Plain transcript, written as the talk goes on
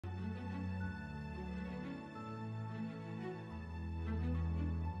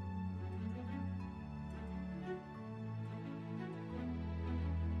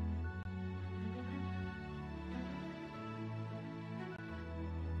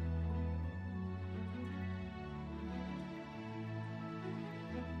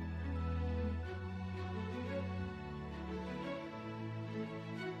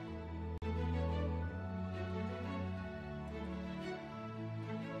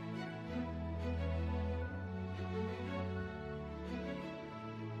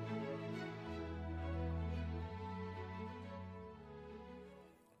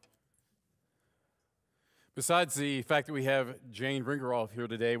Besides the fact that we have Jane Ringeroff here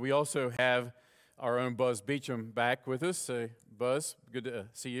today, we also have our own Buzz Beecham back with us. Buzz, good to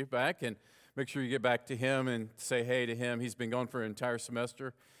see you back, and make sure you get back to him and say hey to him. He's been gone for an entire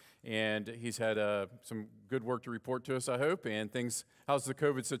semester, and he's had some good work to report to us, I hope, and things. How's the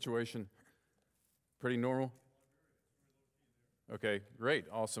COVID situation? Pretty normal? Okay, great,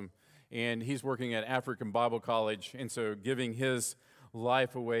 awesome. And he's working at African Bible College, and so giving his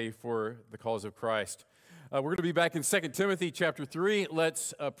life away for the cause of Christ. We're going to be back in 2 Timothy chapter 3.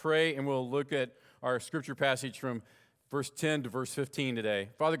 Let's pray, and we'll look at our scripture passage from verse 10 to verse 15 today.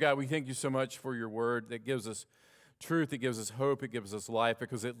 Father God, we thank you so much for your word that gives us truth, it gives us hope, it gives us life,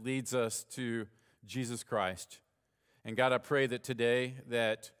 because it leads us to Jesus Christ. And God, I pray that today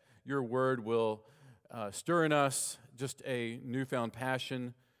that your word will stir in us just a newfound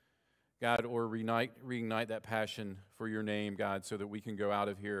passion, God, or reignite that passion for your name, God, so that we can go out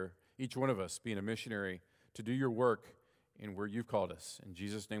of here, each one of us being a missionary, to do your work in where you've called us. In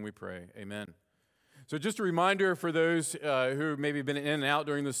Jesus' name we pray, amen. So just a reminder for those who maybe have been in and out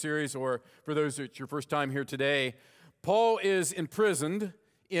during the series, or for those it's your first time here today, Paul is imprisoned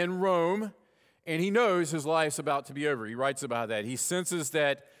in Rome, and he knows his life's about to be over. He writes about that. He senses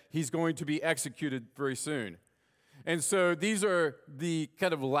that he's going to be executed very soon. And so these are the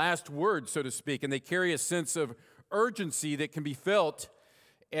kind of last words, so to speak, and they carry a sense of urgency that can be felt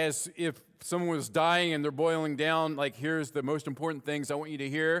as if someone was dying and they're boiling down, like, here's the most important things I want you to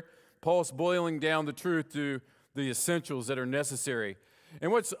hear. Paul's boiling down the truth to the essentials that are necessary. And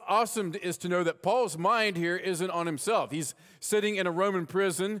what's awesome is to know that Paul's mind here isn't on himself. He's sitting in a Roman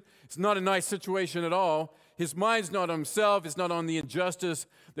prison. It's not a nice situation at all. His mind's not on himself. It's not on the injustice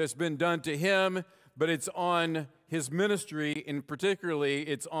that's been done to him, but it's on his ministry, and particularly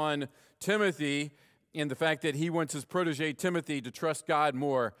it's on Timothy, and the fact that he wants his protege Timothy to trust God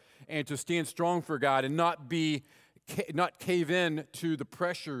more and to stand strong for God and not cave in to the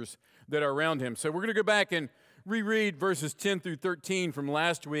pressures that are around him. So we're going to go back and reread verses 10 through 13 from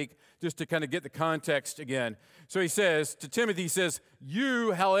last week just to kind of get the context again. So he says, to Timothy, he says,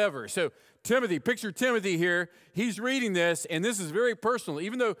 you, however. So Timothy, picture Timothy here. He's reading this, and this is very personal.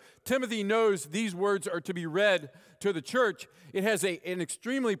 Even though Timothy knows these words are to be read to the church, it has an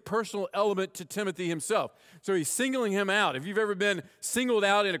extremely personal element to Timothy himself. So he's singling him out. If you've ever been singled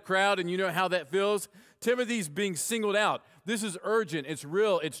out in a crowd and you know how that feels, Timothy's being singled out. This is urgent. It's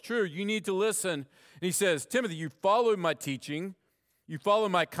real. It's true. You need to listen. And he says, Timothy, you follow my teaching. You follow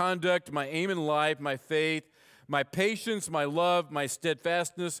my conduct, my aim in life, my faith, my patience, my love, my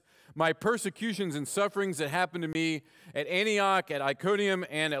steadfastness, my persecutions and sufferings that happened to me at Antioch, at Iconium,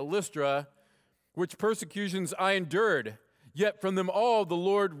 and at Lystra, which persecutions I endured. Yet from them all the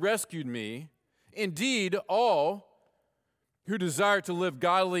Lord rescued me. Indeed, all who desire to live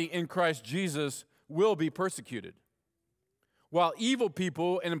godly in Christ Jesus will be persecuted, while evil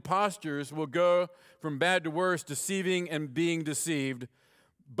people and impostors will go from bad to worse, deceiving and being deceived.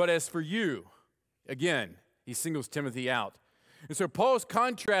 But as for you, again, he singles Timothy out. And so Paul's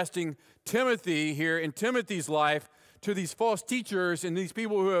contrasting Timothy here in Timothy's life to these false teachers and these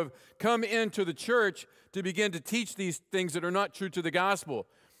people who have come into the church to begin to teach these things that are not true to the gospel.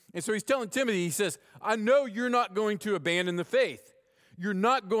 And so he's telling Timothy, he says, I know you're not going to abandon the faith. You're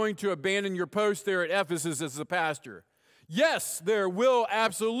not going to abandon your post there at Ephesus as the pastor. Yes, there will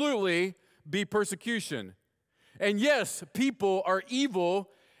absolutely be persecution. And yes, people are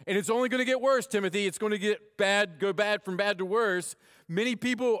evil, and it's only going to get worse, Timothy. It's going to get bad, go bad from bad to worse. Many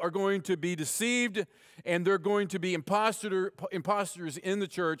people are going to be deceived, and they're going to be imposters in the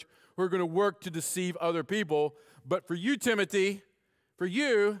church who are going to work to deceive other people. But for you, Timothy, for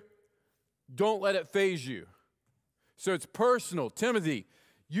you, don't let it faze you. So it's personal. Timothy,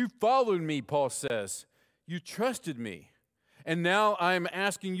 you followed me, Paul says. You trusted me. And now I'm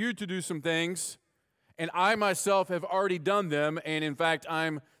asking you to do some things, and I myself have already done them, and in fact,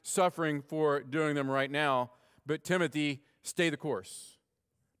 I'm suffering for doing them right now. But Timothy, stay the course.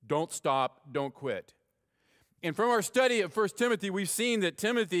 Don't stop. Don't quit. And from our study of 1 Timothy, we've seen that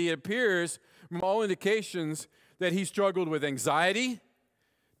Timothy, it appears from all indications that he struggled with anxiety.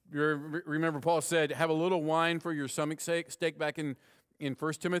 Remember, Paul said, have a little wine for your stomach's sake back in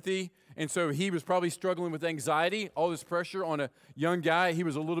 1 Timothy. And so he was probably struggling with anxiety, all this pressure on a young guy. He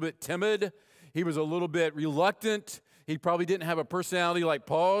was a little bit timid. He was a little bit reluctant. He probably didn't have a personality like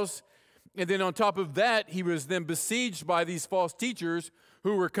Paul's. And then on top of that, he was then besieged by these false teachers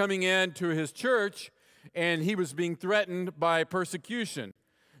who were coming into his church, and he was being threatened by persecution.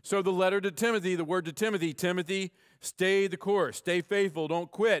 So the letter to Timothy, the word to Timothy, Timothy, stay the course, stay faithful,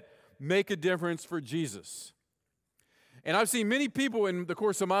 don't quit, make a difference for Jesus. And I've seen many people in the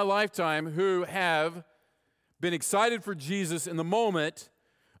course of my lifetime who have been excited for Jesus in the moment,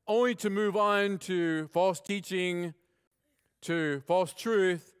 only to move on to false teaching, to false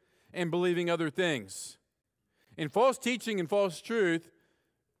truth, and believing other things. And false teaching and false truth,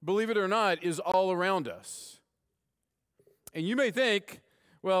 believe it or not, is all around us. And you may think,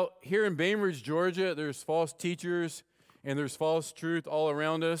 well, here in Bainbridge, Georgia, there's false teachers and there's false truth all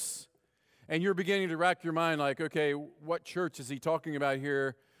around us. And you're beginning to rack your mind like, okay, what church is he talking about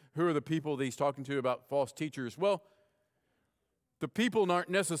here? Who are the people that he's talking to about false teachers? Well, the people aren't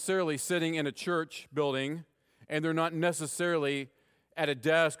necessarily sitting in a church building, and they're not necessarily at a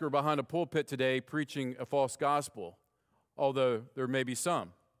desk or behind a pulpit today preaching a false gospel, although there may be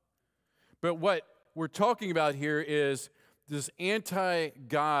some. But what we're talking about here is this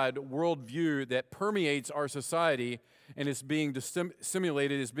anti-God worldview that permeates our society and is being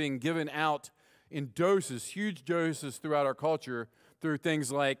disseminated, is being given out in doses, huge doses throughout our culture through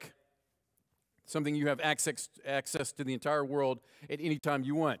things like something you have access to the entire world at any time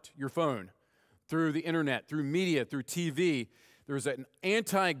you want, your phone, through the internet, through media, through TV. There's an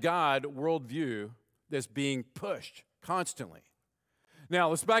anti-God worldview that's being pushed constantly. Now,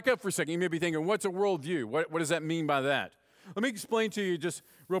 let's back up for a second. You may be thinking, what's a worldview? What does that mean by that? Let me explain to you just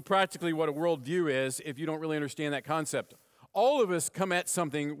real practically what a worldview is if you don't really understand that concept. All of us come at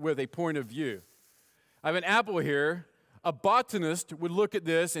something with a point of view. I have an apple here. A botanist would look at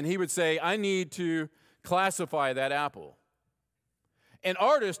this and he would say, I need to classify that apple. An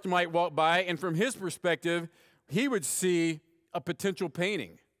artist might walk by and from his perspective, he would see a potential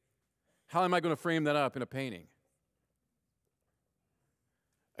painting. How am I going to frame that up in a painting?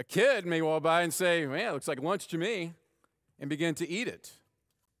 A kid may walk by and say, man, it looks like lunch to me, and begin to eat it.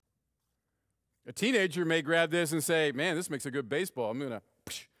 A teenager may grab this and say, man, this makes a good baseball. I'm going to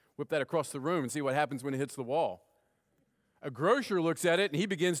whip that across the room and see what happens when it hits the wall. A grocer looks at it and he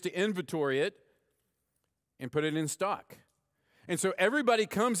begins to inventory it and put it in stock. And so everybody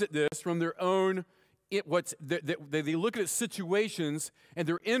comes at this from their own, they look at situations and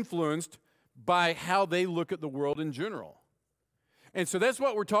they're influenced by how they look at the world in general. And so that's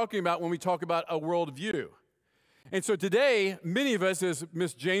what we're talking about when we talk about a worldview. And so today, many of us, as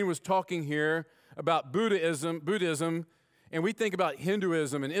Miss Jane was talking here about Buddhism, and we think about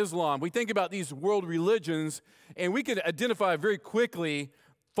Hinduism and Islam, we think about these world religions, and we can identify very quickly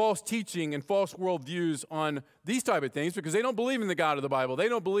false teaching and false worldviews on these type of things because they don't believe in the God of the Bible. They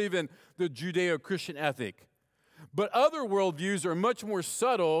don't believe in the Judeo-Christian ethic. But other worldviews are much more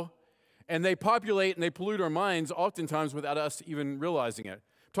subtle, and they populate and they pollute our minds oftentimes without us even realizing it.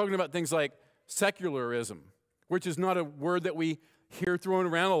 I'm talking about things like secularism, which is not a word that we hear thrown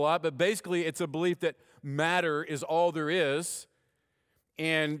around a lot, but basically it's a belief that matter is all there is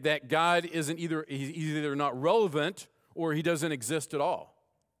and that God isn't he's either not relevant or he doesn't exist at all.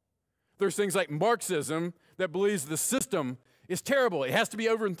 There's things like Marxism that believes the system is terrible. It has to be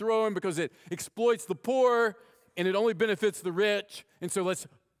overthrown because it exploits the poor and it only benefits the rich, and so let's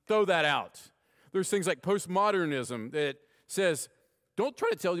throw that out. There's things like postmodernism that says, don't try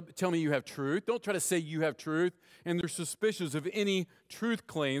to tell me you have truth. Don't try to say you have truth. And they're suspicious of any truth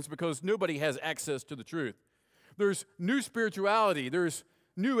claims because nobody has access to the truth. There's new spirituality. There's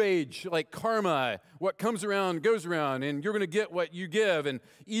new age, like karma. What comes around goes around, and you're going to get what you give, and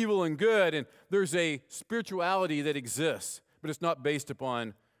evil and good. And there's a spirituality that exists, but it's not based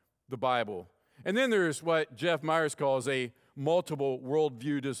upon the Bible. And then there's what Jeff Myers calls a multiple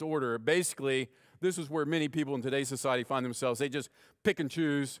worldview disorder. Basically, this is where many people in today's society find themselves. They just pick and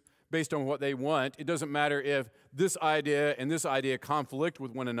choose based on what they want. It doesn't matter if this idea and this idea conflict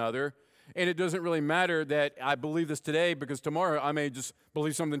with one another. And it doesn't really matter that I believe this today because tomorrow I may just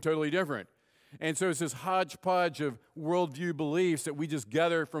believe something totally different. And so it's this hodgepodge of worldview beliefs that we just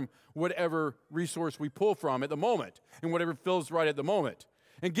gather from whatever resource we pull from at the moment and whatever feels right at the moment.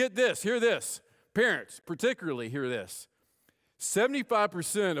 And get this, hear this. Parents, particularly, hear this.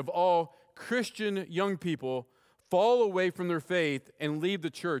 75% of all Christian young people fall away from their faith and leave the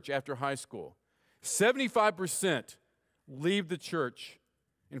church after high school. 75% leave the church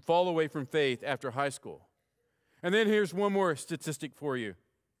and fall away from faith after high school. And then here's one more statistic for you.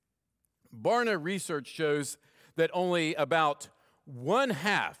 Barna research shows that only about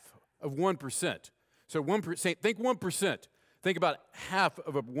 1/2 of 1%, so 1%, think 1%, think about half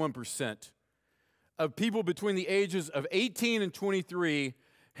of a 1% of people between the ages of 18 and 23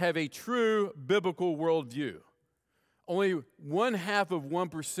 have a true biblical worldview. Only 1/2 of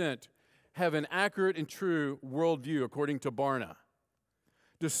 1% have an accurate and true worldview, according to Barna.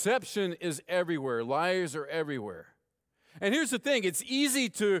 Deception is everywhere. Lies are everywhere. And here's the thing. It's easy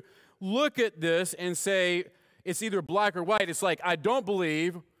to look at this and say it's either black or white. It's like I don't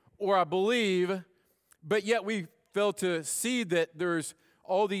believe or I believe, But yet we fail to see that there's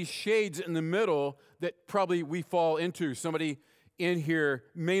all these shades in the middle that probably we fall into. Somebody in here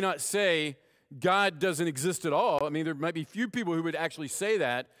may not say God doesn't exist at all. I mean, there might be few people who would actually say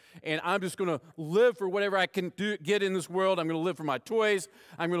that, and I'm just going to live for whatever I can get in this world. I'm going to live for my toys.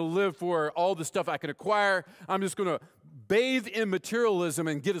 I'm going to live for all the stuff I can acquire. I'm just going to bathe in materialism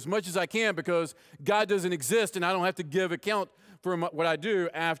and get as much as I can because God doesn't exist, and I don't have to give account for what I do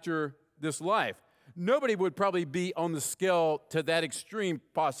after this life. Nobody would probably be on the scale to that extreme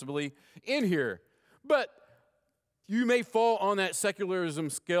possibly in here. But you may fall on that secularism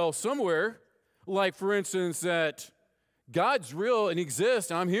scale somewhere, like, for instance, that God's real and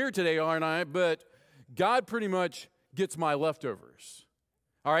exists, and I'm here today, aren't I? But God pretty much gets my leftovers.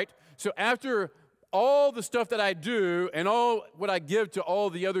 All right? So after all the stuff that I do and all what I give to all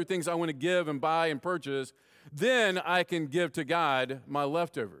the other things I want to give and buy and purchase, then I can give to God my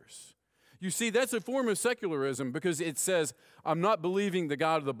leftovers. You see, that's a form of secularism because it says, I'm not believing the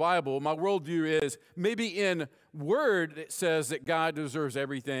God of the Bible. My worldview is maybe in word it says that God deserves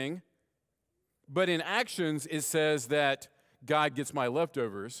everything, but in actions it says that God gets my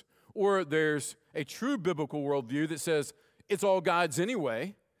leftovers. Or there's a true biblical worldview that says it's all God's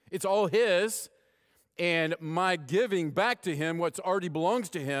anyway. It's all His, and my giving back to Him, what already belongs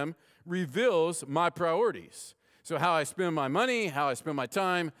to Him, reveals my priorities. So how I spend my money, how I spend my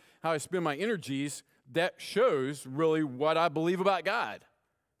time, how I spend my energies, that shows really what I believe about God.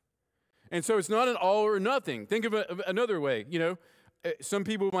 And so it's not an all or nothing. Think of another way. You know, some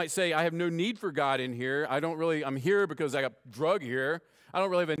people might say, I have no need for God in here. I'm here because I got drug here. I don't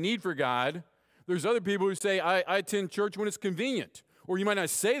really have a need for God. There's other people who say, I attend church when it's convenient. Or you might not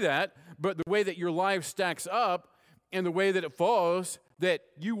say that, but the way that your life stacks up and the way that it falls, that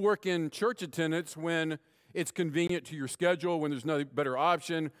you work in church attendance when it's convenient to your schedule, when there's no better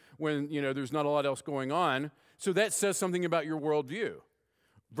option, when there's not a lot else going on. So that says something about your worldview.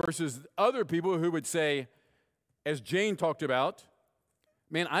 Versus other people who would say, as Jane talked about,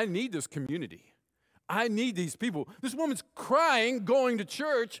 man, I need this community. I need these people. This woman's crying going to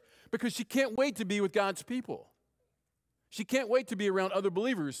church because she can't wait to be with God's people. She can't wait to be around other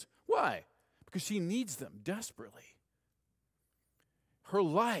believers. Why? Because she needs them desperately. Her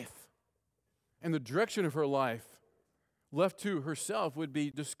life and the direction of her life left to herself would be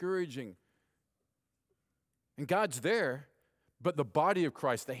discouraging. And God's there, but the body of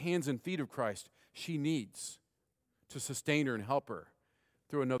Christ, the hands and feet of Christ, she needs to sustain her and help her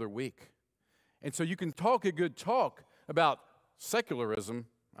through another week. And so you can talk a good talk about secularism.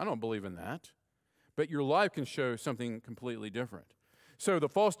 I don't believe in that. But your life can show something completely different. So the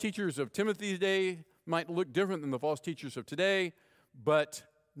false teachers of Timothy's day might look different than the false teachers of today, but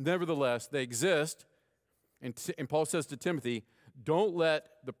nevertheless, they exist. And Paul says to Timothy, don't let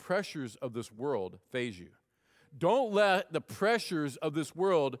the pressures of this world faze you. Don't let the pressures of this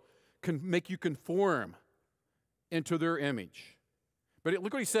world make you conform into their image. But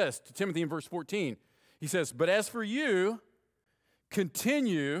look what he says to Timothy in verse 14. He says, but as for you,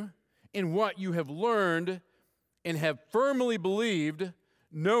 continue in what you have learned and have firmly believed,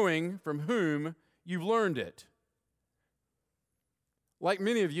 knowing from whom you've learned it. Like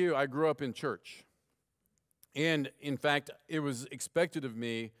many of you, I grew up in church. And in fact, it was expected of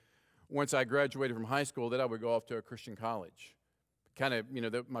me once I graduated from high school that I would go off to a Christian college. Kind of,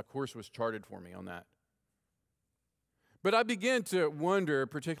 my course was charted for me on that. But I began to wonder,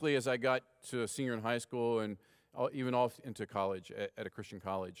 particularly as I got to a senior in high school and even off into college at a Christian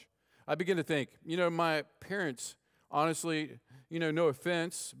college, I began to think, my parents, honestly, no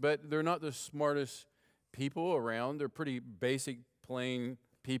offense, but they're not the smartest people around. They're pretty basic, plain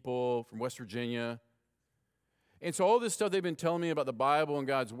people from West Virginia. And so all this stuff they've been telling me about the Bible and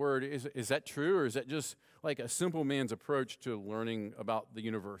God's Word, is that true, or is that just like a simple man's approach to learning about the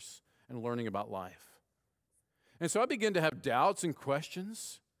universe and learning about life? And so I began to have doubts and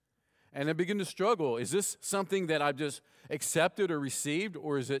questions, and I began to struggle. Is this something that I've just accepted or received,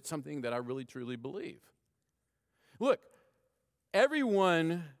 or is it something that I really truly believe? Look,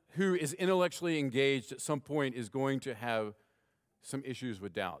 everyone who is intellectually engaged at some point is going to have some issues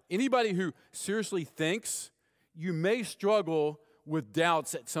with doubt. Anybody who seriously thinks, you may struggle with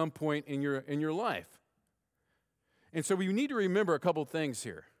doubts at some point in your life. And so we need to remember a couple things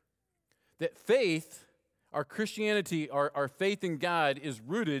here. That faith, our Christianity, our faith in God is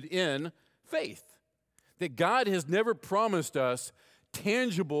rooted in faith. That God has never promised us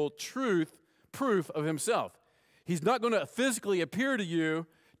tangible proof of Himself. He's not going to physically appear to you,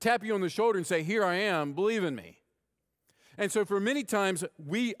 tap you on the shoulder and say, here I am, believe in me. And so for many times,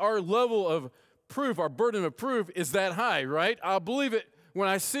 our level of proof, our burden of proof is that high, right? I'll believe it when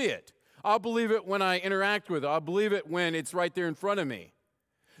I see it. I'll believe it when I interact with it. I'll believe it when it's right there in front of me.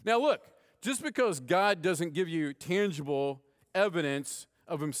 Now look, just because God doesn't give you tangible evidence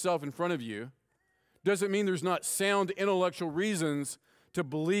of himself in front of you doesn't mean there's not sound intellectual reasons to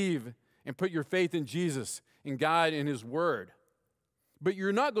believe and put your faith in Jesus, in God, and his word. But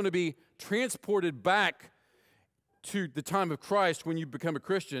you're not going to be transported back to the time of Christ when you become a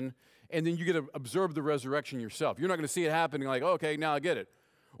Christian, and then you get to observe the resurrection yourself. You're not going to see it happening like, okay, now I get it.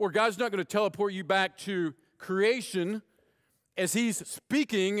 Or God's not going to teleport you back to creation as he's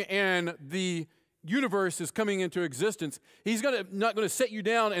speaking and the universe is coming into existence. He's not going to set you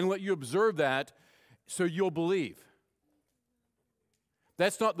down and let you observe that so you'll believe.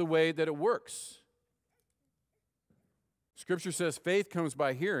 That's not the way that it works. Scripture says faith comes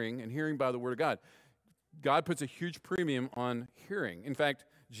by hearing, and hearing by the word of God. God puts a huge premium on hearing. In fact,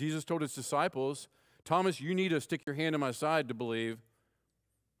 Jesus told his disciples, Thomas, you need to stick your hand in my side to believe.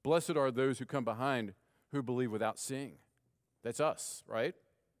 Blessed are those who come behind who believe without seeing. That's us, right?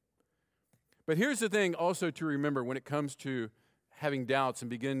 But here's the thing also to remember when it comes to having doubts and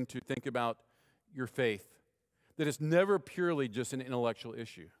begin to think about your faith, that it's never purely just an intellectual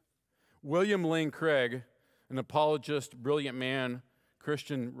issue. William Lane Craig, an apologist, brilliant man,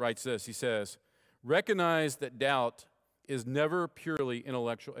 Christian, writes this. He says, recognize that doubt is never purely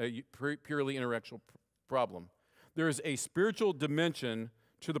intellectual problem. There is a spiritual dimension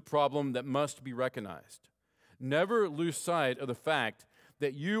to the problem that must be recognized. Never lose sight of the fact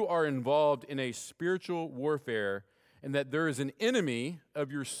that you are involved in a spiritual warfare and that there is an enemy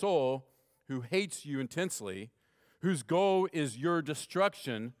of your soul who hates you intensely, whose goal is your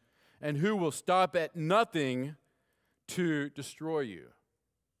destruction, and who will stop at nothing to destroy you.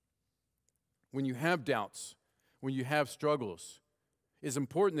 When you have doubts, when you have struggles, it's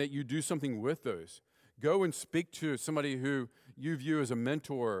important that you do something with those. Go and speak to somebody who you view as a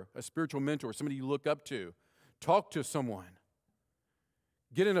mentor, a spiritual mentor, somebody you look up to. Talk to someone.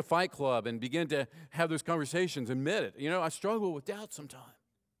 Get in a fight club and begin to have those conversations. Admit it. You know, I struggle with doubt sometimes.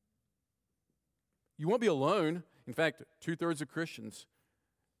 You won't be alone. In fact, 2/3 of Christians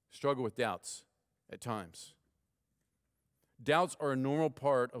struggle with doubts at times. Doubts are a normal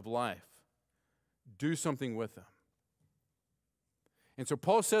part of life. Do something with them. And so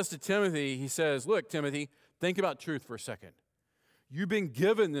Paul says to Timothy, he says, look, Timothy, think about truth for a second. You've been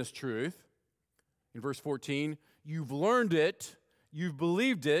given this truth. In verse 14, you've learned it, you've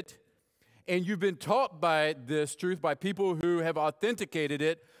believed it, and you've been taught by this truth by people who have authenticated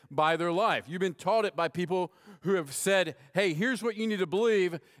it by their life. You've been taught it by people who have said, hey, here's what you need to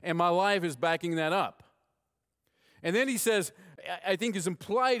believe, and my life is backing that up. And then he says, I think is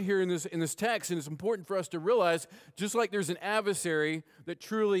implied here in this text, and it's important for us to realize, just like there's an adversary that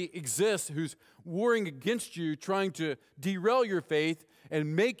truly exists who's warring against you, trying to derail your faith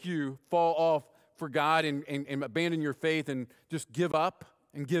and make you fall off for God and abandon your faith and just give up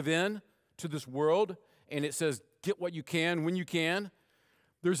and give in to this world. And it says, get what you can when you can.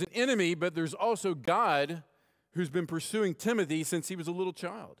 There's an enemy, but there's also God who's been pursuing Timothy since he was a little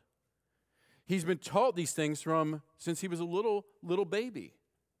child. He's been taught these things since he was a little baby.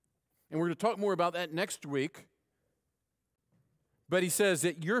 And we're going to talk more about that next week. But he says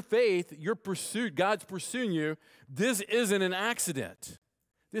that your faith, your pursuit, God's pursuing you, this isn't an accident.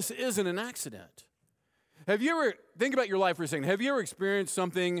 This isn't an accident. Have you ever, think about your life for a second, have you ever experienced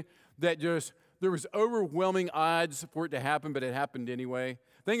something that just, there was overwhelming odds for it to happen, but it happened anyway?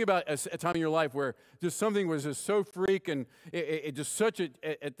 Think about a time in your life where just something was just so freak and it just such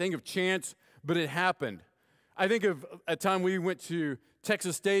a thing of chance, but it happened. I think of a time we went to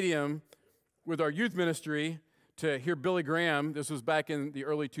Texas Stadium with our youth ministry to hear Billy Graham. This was back in the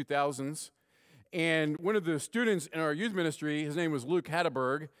early 2000s. And one of the students in our youth ministry, his name was Luke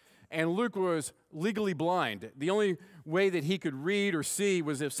Hatterberg, and Luke was legally blind. The only way that he could read or see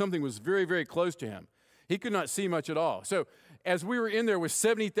was if something was very, very close to him. He could not see much at all. So as we were in there with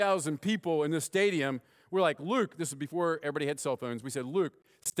 70,000 people in this stadium, we're like, Luke, this is before everybody had cell phones. We said, Luke,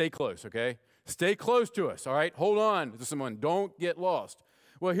 stay close, okay? Stay close to us, all right? Hold on to someone. Don't get lost.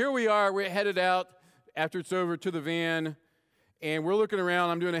 Well, here we are. We're headed out after it's over to the van, and we're looking around.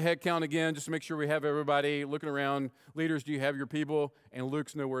 I'm doing a head count again just to make sure we have everybody. Looking around. Leaders, do you have your people? And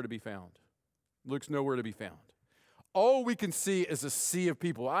Luke's nowhere to be found. Luke's nowhere to be found. All we can see is a sea of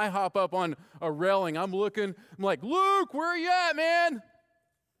people. I hop up on a railing. I'm looking. I'm like, Luke, where are you at, man?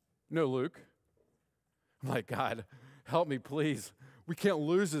 No, Luke. I'm like, God, help me, please. We can't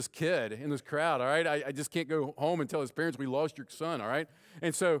lose this kid in this crowd, all right? I just can't go home and tell his parents we lost your son, all right?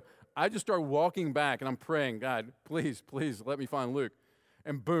 And so I just start walking back, and I'm praying, God, please, please let me find Luke.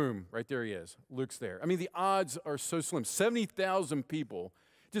 And boom, right there he is. Luke's there. I mean, the odds are so slim. 70,000 people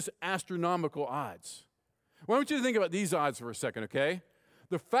Just astronomical odds. Well, I want you to think about these odds for a second, okay?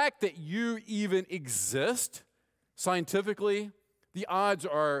 The fact that you even exist scientifically, the odds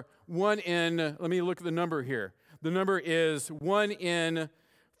are 1 in, let me look at the number here. The number is 1 in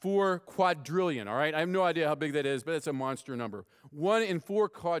 4 quadrillion, all right? I have no idea how big that is, but it's a monster number. 1 in 4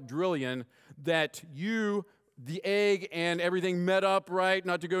 quadrillion that you, the egg and everything met up, right?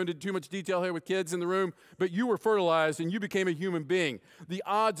 Not to go into too much detail here with kids in the room, but you were fertilized and you became a human being. The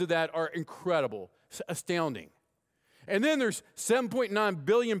odds of that are incredible, astounding. And then there's 7.9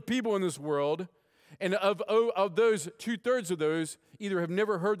 billion people in this world, and of those, 2/3 of those either have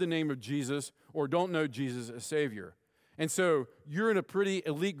never heard the name of Jesus or don't know Jesus as Savior. And so you're in a pretty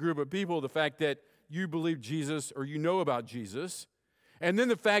elite group of people, the fact that you believe Jesus or you know about Jesus. And then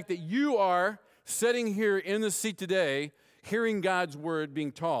the fact that you are sitting here in the seat today, hearing God's word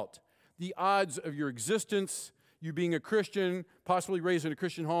being taught. The odds of your existence, you being a Christian, possibly raised in a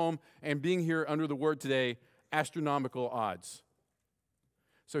Christian home, and being here under the word today, astronomical odds.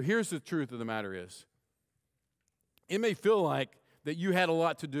 So here's the truth of the matter is, it may feel like that you had a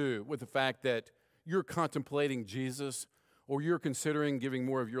lot to do with the fact that you're contemplating Jesus, or you're considering giving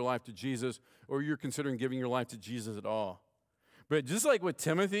more of your life to Jesus, or you're considering giving your life to Jesus at all. But just like with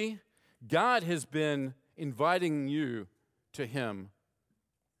Timothy, God has been inviting you to him.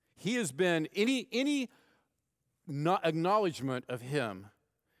 He has been, any acknowledgement of him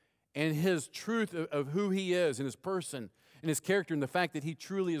and his truth of who he is and his person and his character and the fact that he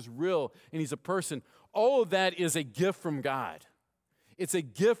truly is real and he's a person, all of that is a gift from God. It's a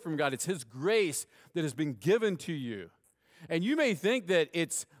gift from God. It's his grace that has been given to you. And you may think that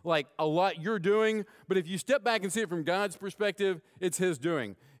it's like a lot you're doing, but if you step back and see it from God's perspective, it's his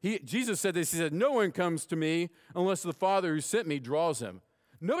doing. Jesus said this, he said, no one comes to me unless the Father who sent me draws him.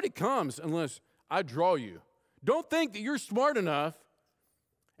 Nobody comes unless I draw you. Don't think that you're smart enough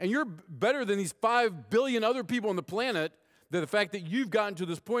and you're better than these 5 billion other people on the planet, that the fact that you've gotten to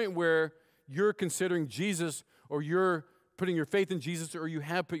this point where you're considering Jesus or you're putting your faith in Jesus or you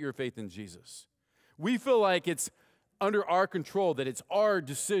have put your faith in Jesus. We feel like it's under our control, that it's our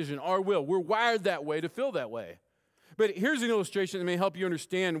decision, our will. We're wired that way to feel that way. But here's an illustration that may help you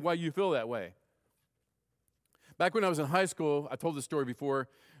understand why you feel that way. Back when I was in high school, I told this story before,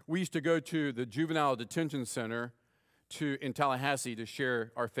 we used to go to the juvenile detention center in Tallahassee to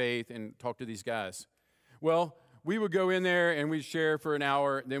share our faith and talk to these guys. Well, we would go in there and we'd share for an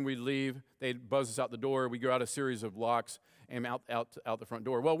hour, then we'd leave. They'd buzz us out the door. We'd go out a series of locks and out the front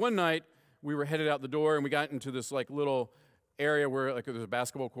door. Well, one night, we were headed out the door, and we got into this like little area where like there's a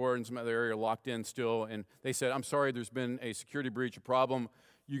basketball court and some other area locked in still, and they said, I'm sorry, there's been a security breach, a problem.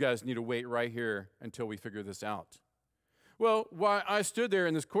 You guys need to wait right here until we figure this out. Well, while I stood there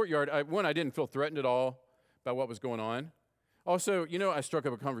in this courtyard, I didn't feel threatened at all by what was going on. Also, I struck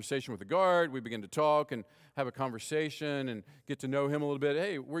up a conversation with the guard. We began to talk and have a conversation and get to know him a little bit.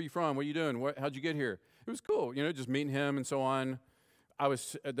 Hey, where are you from? What are you doing? How'd you get here? It was cool, just meeting him and so on.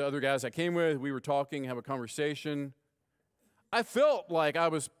 The other guys I came with, we were talking, have a conversation. I felt like I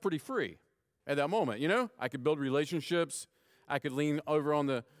was pretty free at that moment, I could build relationships. I could lean over on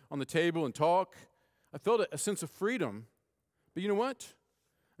the table and talk. I felt a sense of freedom. But you know what?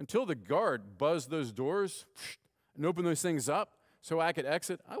 Until the guard buzzed those doors and opened those things up so I could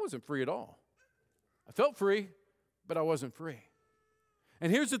exit, I wasn't free at all. I felt free, but I wasn't free.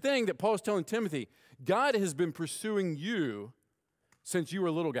 And here's the thing that Paul's telling Timothy. God has been pursuing you since you were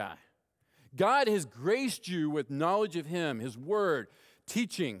a little guy. God has graced you with knowledge of him, his word,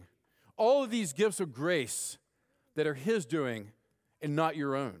 teaching, all of these gifts of grace that are his doing and not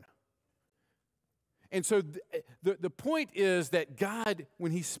your own. And so the point is that God,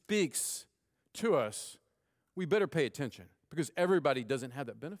 when he speaks to us, we better pay attention because everybody doesn't have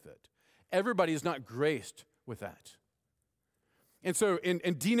that benefit. Everybody is not graced with that. And so in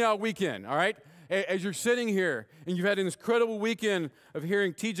D-Now weekend, all right, as you're sitting here and you've had an incredible weekend of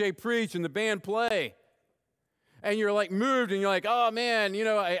hearing TJ preach and the band play, and you're like moved and you're like, oh man,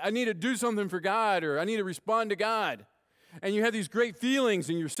 I need to do something for God, or I need to respond to God. And you have these great feelings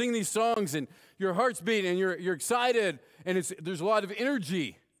and you're singing these songs and your heart's beating and you're excited and there's a lot of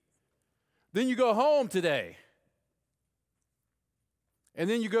energy. Then you go home today. And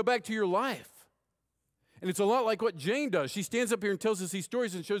then you go back to your life. And it's a lot like what Jane does. She stands up here and tells us these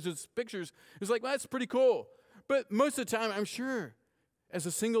stories and shows us pictures. It's like, well, that's pretty cool. But most of the time, I'm sure, as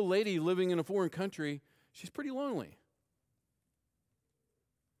a single lady living in a foreign country, she's pretty lonely.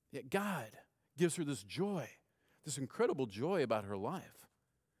 Yet God gives her this joy, this incredible joy about her life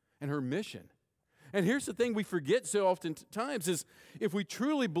and her mission. And here's the thing we forget so often times is if we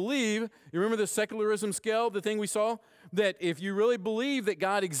truly believe, you remember the secularism scale, the thing we saw? That if you really believe that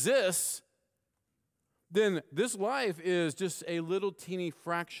God exists, then this life is just a little teeny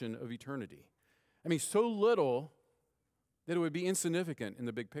fraction of eternity. I mean, so little that it would be insignificant in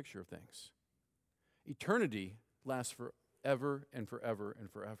the big picture of things. Eternity lasts forever and forever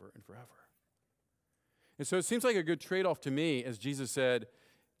and forever and forever. And so it seems like a good trade-off to me, as Jesus said,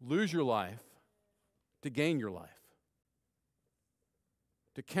 lose your life to gain your life.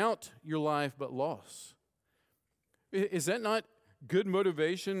 To count your life but loss. Is that not good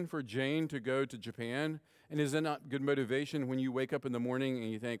motivation for Jane to go to Japan? And is that not good motivation when you wake up in the morning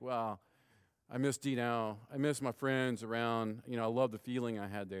and you think, wow, I miss D-Now, I miss my friends around, I love the feeling I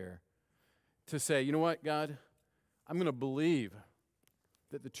had there. To say, you know what, God, I'm going to believe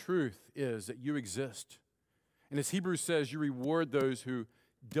that the truth is that you exist. And as Hebrews says, you reward those who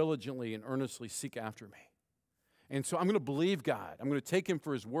diligently and earnestly seek after me. And so I'm going to believe God. I'm going to take him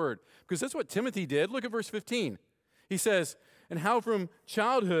for his word. Because that's what Timothy did. Look at verse 15. He says, and how from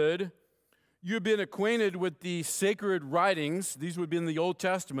childhood you have been acquainted with the sacred writings, these would be in the Old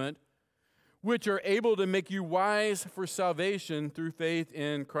Testament, which are able to make you wise for salvation through faith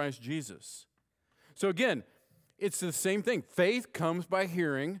in Christ Jesus. So again, it's the same thing. Faith comes by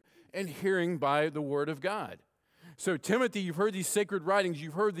hearing, and hearing by the word of God. So Timothy, you've heard these sacred writings,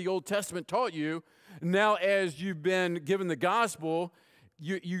 you've heard the Old Testament taught you. Now as you've been given the gospel,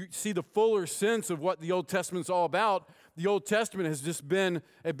 you see the fuller sense of what the Old Testament's all about. The Old Testament has just been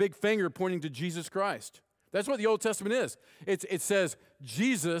a big finger pointing to Jesus Christ. That's what the Old Testament is. It says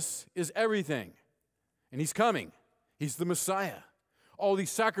Jesus is everything, and he's coming. He's the Messiah. All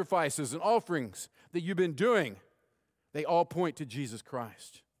these sacrifices and offerings that you've been doing, they all point to Jesus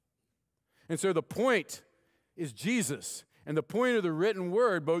Christ. And so the point is Jesus. And the point of the written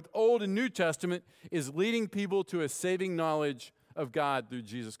word, both Old and New Testament, is leading people to a saving knowledge of God through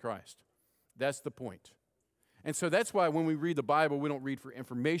Jesus Christ. That's the point. And so that's why when we read the Bible, we don't read for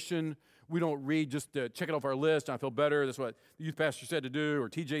information. We don't read just to check it off our list. I feel better. That's what the youth pastor said to do or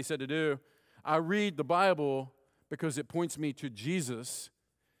TJ said to do. I read the Bible because it points me to Jesus,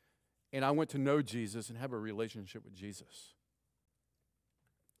 and I want to know Jesus and have a relationship with Jesus.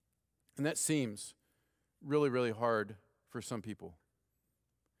 And that seems really, really hard for some people.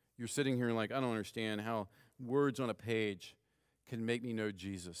 You're sitting here and like, I don't understand how words on a page can make me know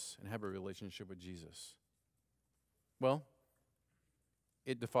Jesus and have a relationship with Jesus. Well,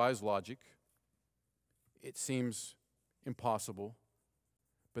 it defies logic. It seems impossible.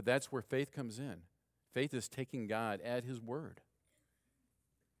 But that's where faith comes in. Faith is taking God at his word.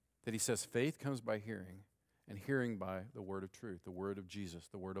 That he says faith comes by hearing, and hearing by the word of truth, the word of Jesus,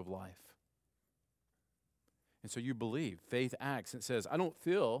 the word of life. And so you believe. Faith acts. It says, I don't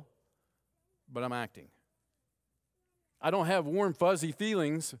feel, but I'm acting. I don't have warm, fuzzy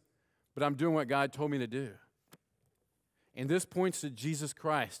feelings, but I'm doing what God told me to do. And this points to Jesus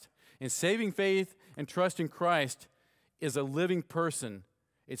Christ. And saving faith and trust in Christ is a living person.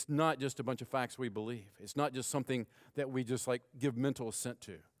 It's not just a bunch of facts we believe. It's not just something that we just like give mental assent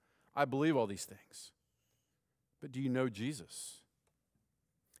to. I believe all these things. But do you know Jesus?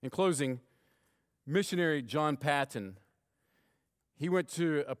 In closing, missionary John Patton, he went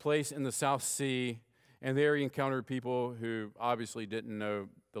to a place in the South Sea, and there he encountered people who obviously didn't know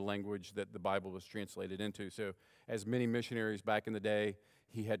the language that the Bible was translated into. So as many missionaries back in the day,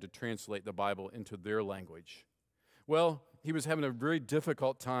 he had to translate the Bible into their language. Well, he was having a very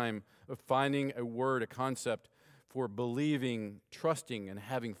difficult time of finding a word, a concept for believing, trusting, and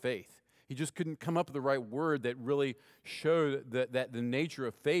having faith. He just couldn't come up with the right word that really showed that the nature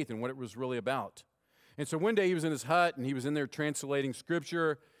of faith and what it was really about. And so one day he was in his hut, and he was in there translating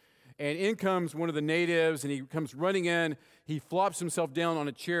Scripture, and in comes one of the natives, and he comes running in. He flops himself down on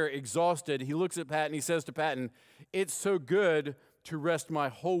a chair, exhausted. He looks at Patton. He says to Patton, "It's so good to rest my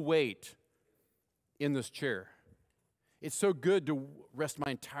whole weight in this chair. It's so good to rest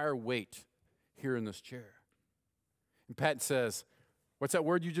my entire weight here in this chair." And Patton says, "What's that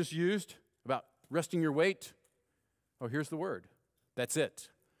word you just used about resting your weight?" "Oh, here's the word. That's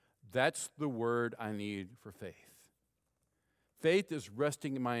it. That's the word I need for faith. Faith is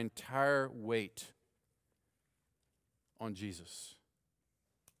resting my entire weight on Jesus."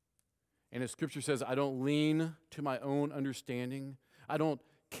 And as Scripture says, I don't lean to my own understanding. I don't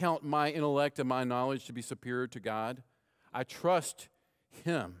count my intellect and my knowledge to be superior to God. I trust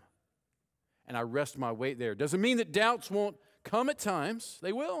him, and I rest my weight there. Doesn't mean that doubts won't come at times.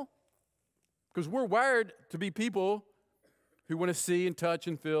 They will, because we're wired to be people who want to see and touch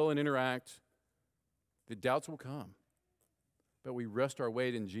and feel and interact. The doubts will come. But we rest our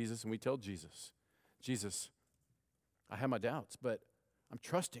weight in Jesus, and we tell Jesus, Jesus, I have my doubts, but I'm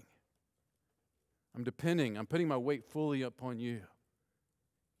trusting. I'm depending. I'm putting my weight fully upon you,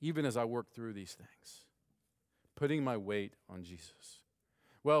 even as I work through these things. Putting my weight on Jesus.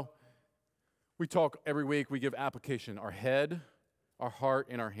 Well, we talk every week. We give application. Our head, our heart,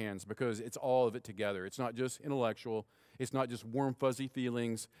 and our hands, because it's all of it together. It's not just intellectual. It's not just warm, fuzzy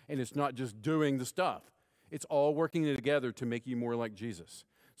feelings, and it's not just doing the stuff. It's all working together to make you more like Jesus.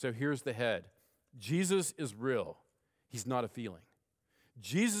 So here's the head. Jesus is real. He's not a feeling.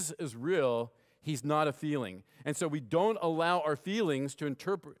 Jesus is real. He's not a feeling. And so we don't allow our feelings to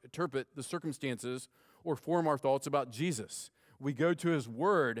interpret the circumstances or form our thoughts about Jesus. We go to his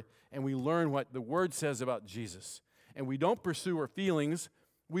word and we learn what the word says about Jesus. And we don't pursue our feelings.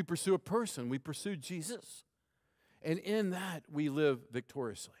 We pursue a person. We pursue Jesus. And in that, we live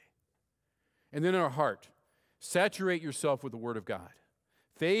victoriously. And then in our heart, saturate yourself with the word of God.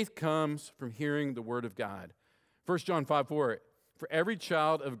 Faith comes from hearing the word of God. 1 John 5:4, for every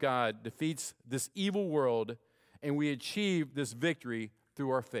child of God defeats this evil world, and we achieve this victory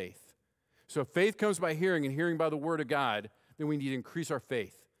through our faith. So if faith comes by hearing, and hearing by the word of God, then we need to increase our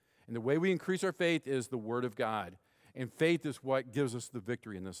faith. And the way we increase our faith is the word of God. And faith is what gives us the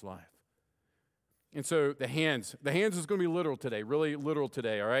victory in this life. And so the hands is going to be literal today, really literal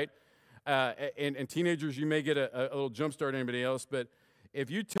today, all right? And teenagers, you may get a little jump start on anybody else, but if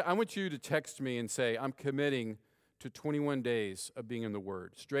I want you to text me and say, I'm committing to 21 days of being in the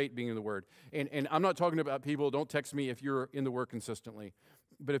Word, straight being in the Word. And I'm not talking about people, don't text me if you're in the Word consistently.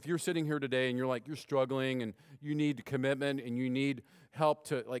 But if you're sitting here today and you're struggling and you need commitment and you need help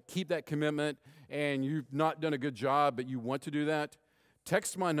to keep that commitment and you've not done a good job but you want to do that,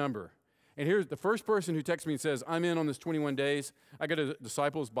 text my number. And here's the first person who texts me and says, I'm in on this 21 days. I got a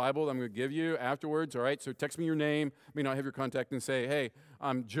disciples Bible that I'm going to give you afterwards, all right? So text me your name. I may not have your contact and say, hey,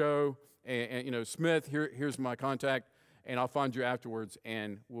 I'm Joe and Smith. Here's my contact, and I'll find you afterwards,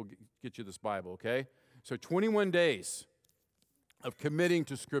 and we'll get you this Bible, okay? So 21 days of committing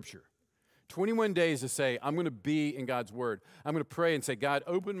to Scripture. 21 days to say, I'm going to be in God's Word. I'm going to pray and say, God,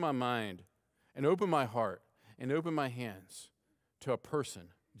 open my mind and open my heart and open my hands to a person,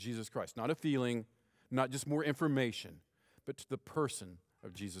 Jesus Christ. Not a feeling, not just more information, but to the person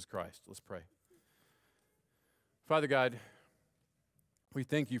of Jesus Christ. Let's pray. Father God, we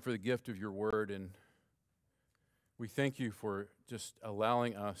thank you for the gift of your word, and we thank you for just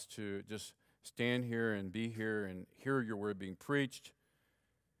allowing us to just stand here and be here and hear your word being preached,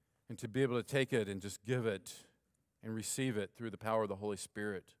 and to be able to take it and just give it and receive it through the power of the Holy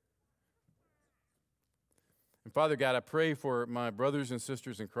Spirit. And Father God, I pray for my brothers and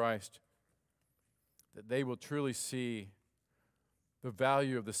sisters in Christ that they will truly see the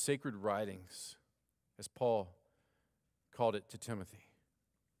value of the sacred writings, as Paul called it to Timothy,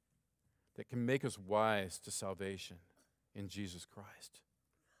 that can make us wise to salvation in Jesus Christ.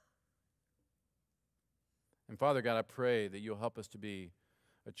 And Father God, I pray that you'll help us to be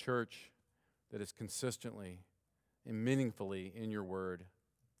a church that is consistently and meaningfully in your word,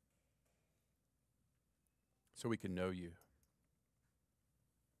 so we can know you.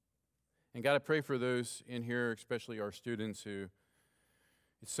 And God, I pray for those in here, especially our students, who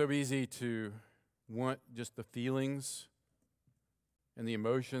it's so easy to want just the feelings and the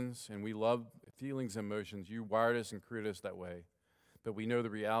emotions, and we love feelings and emotions. You wired us and created us that way. But we know the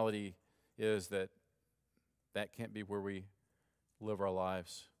reality is that that can't be where we live our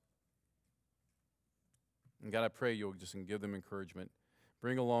lives. And God, I pray you'll just give them encouragement.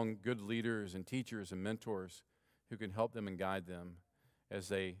 Bring along good leaders and teachers and mentors who can help them and guide them as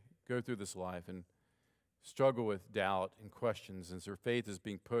they go through this life and struggle with doubt and questions as their faith is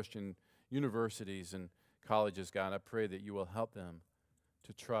being pushed in universities and colleges. God, I pray that you will help them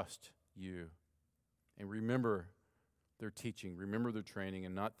to trust you and remember their teaching, remember their training,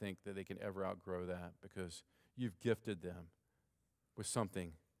 and not think that they can ever outgrow that, because you've gifted them with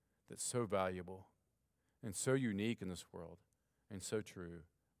something that's so valuable and so unique in this world and so true,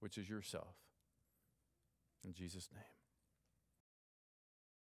 which is yourself. In Jesus' name.